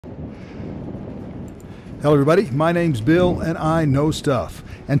Hello everybody, my name's Bill and I know stuff.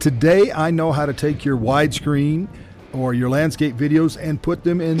 And today I know how to take your widescreen or your landscape videos and put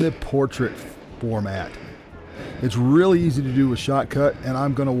them in the portrait format. It's really easy to do with Shotcut and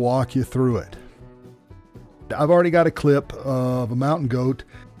I'm going to walk you through it. I've already got a clip of a mountain goat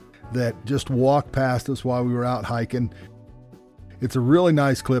that just walked past us while we were out hiking. It's a really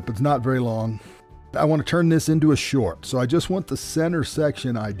nice clip, it's not very long. I want to turn this into a short, so I just want the center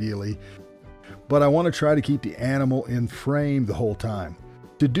section ideally. But I want to try to keep the animal in frame the whole time.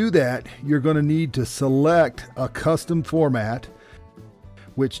 To do that, you're going to need to select a custom format,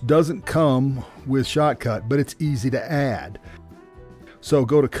 which doesn't come with Shotcut, but it's easy to add. So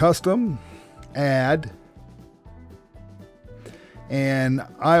go to Custom, Add, and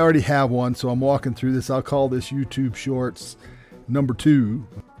I already have one, so I'm walking through this. I'll call this YouTube Shorts number 2.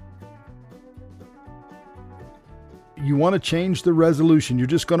 You want to change the resolution. You're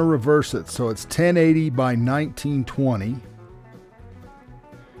just going to reverse it. So it's 1080 by 1920.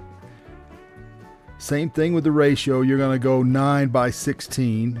 Same thing with the ratio. You're going to go 9 by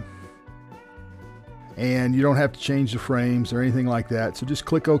 16. And you don't have to change the frames or anything like that. So just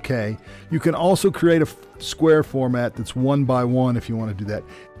click OK. You can also create a square format that's 1 by 1 if you want to do that.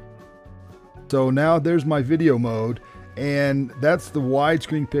 So now there's my video mode. And that's the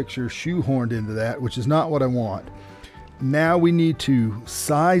widescreen picture shoehorned into that, which is not what I want. Now we need to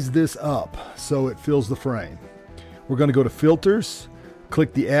size this up so it fills the frame. We're going to go to Filters,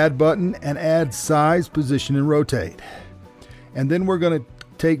 click the Add button, and add Size, Position, and Rotate. And then we're going to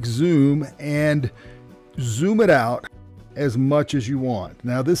take Zoom and zoom it out as much as you want.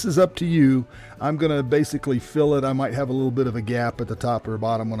 Now this is up to you. I'm going to basically fill it. I might have a little bit of a gap at the top or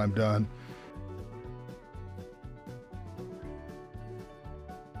bottom when I'm done.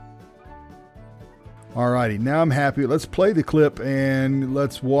 Alrighty, now I'm happy. Let's play the clip and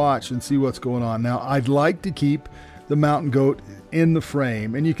let's watch and see what's going on. Now, I'd like to keep the mountain goat in the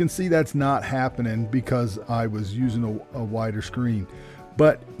frame, and you can see that's not happening because I was using a wider screen.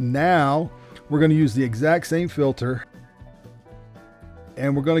 But now we're going to use the exact same filter,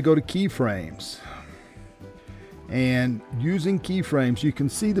 and we're going to go to Keyframes. And using Keyframes, you can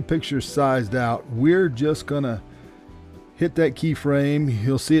see the picture sized out. We're just going to hit that keyframe.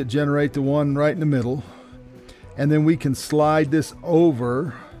 You'll see it generate the one right in the middle, and then we can slide this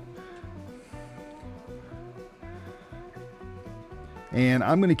over, and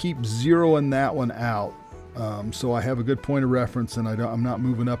I'm going to keep zeroing that one out so I have a good point of reference and I'm not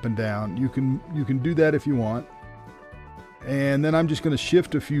moving up and down. You can do that if you want, and then I'm just going to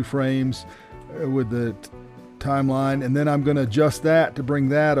shift a few frames with the timeline, and then I'm going to adjust that to bring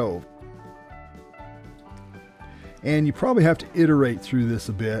that over. And you probably have to iterate through this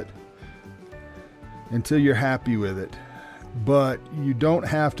a bit until you're happy with it. But you don't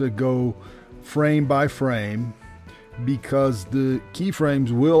have to go frame by frame because the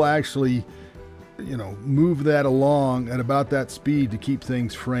keyframes will actually, move that along at about that speed to keep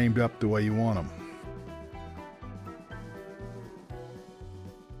things framed up the way you want them.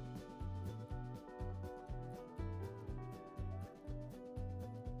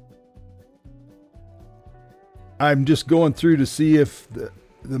 I'm just going through to see if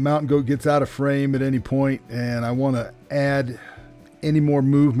the mountain goat gets out of frame at any point, and I want to add any more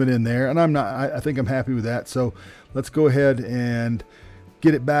movement in there, and I think I'm happy with that. So let's go ahead and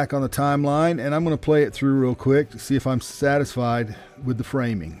get it back on the timeline, and I'm going to play it through real quick to see if I'm satisfied with the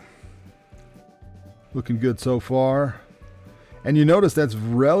framing. Looking good so far. And you notice that's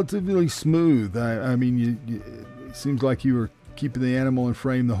relatively smooth. I mean, it seems like you were keeping the animal in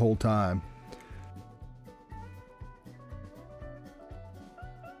frame the whole time.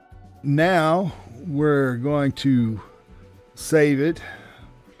 Now we're going to save it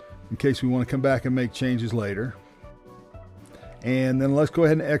in case we want to come back and make changes later. And then let's go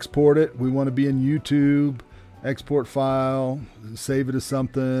ahead and export it. We want to be in YouTube, export file, save it as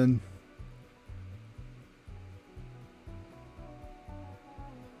something.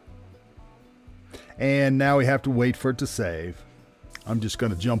 And now we have to wait for it to save. I'm just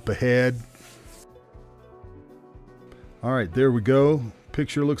going to jump ahead. All right, there we go.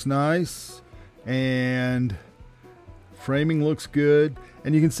 Picture looks nice and framing looks good,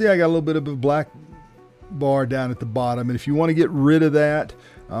 and you can see I got a little bit of a black bar down at the bottom, and if you want to get rid of that,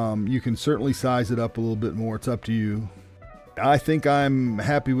 you can certainly size it up a little bit more. It's up to you. I think I'm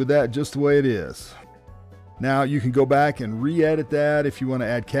happy with that just the way it is. Now you can go back and re-edit that if you want to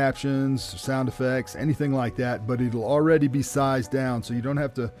add captions, sound effects, anything like that, but it'll already be sized down, so you don't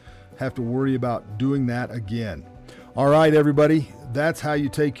have to worry about doing that again. All right, everybody, that's how you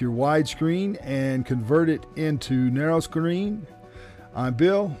take your widescreen and convert it into narrow screen. I'm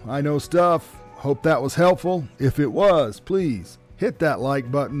Bill. I know stuff. Hope that was helpful. If it was, please hit that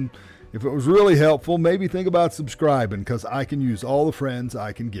like button. If it was really helpful, maybe think about subscribing, because I can use all the friends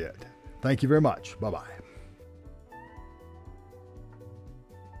I can get. Thank you very much. Bye-bye.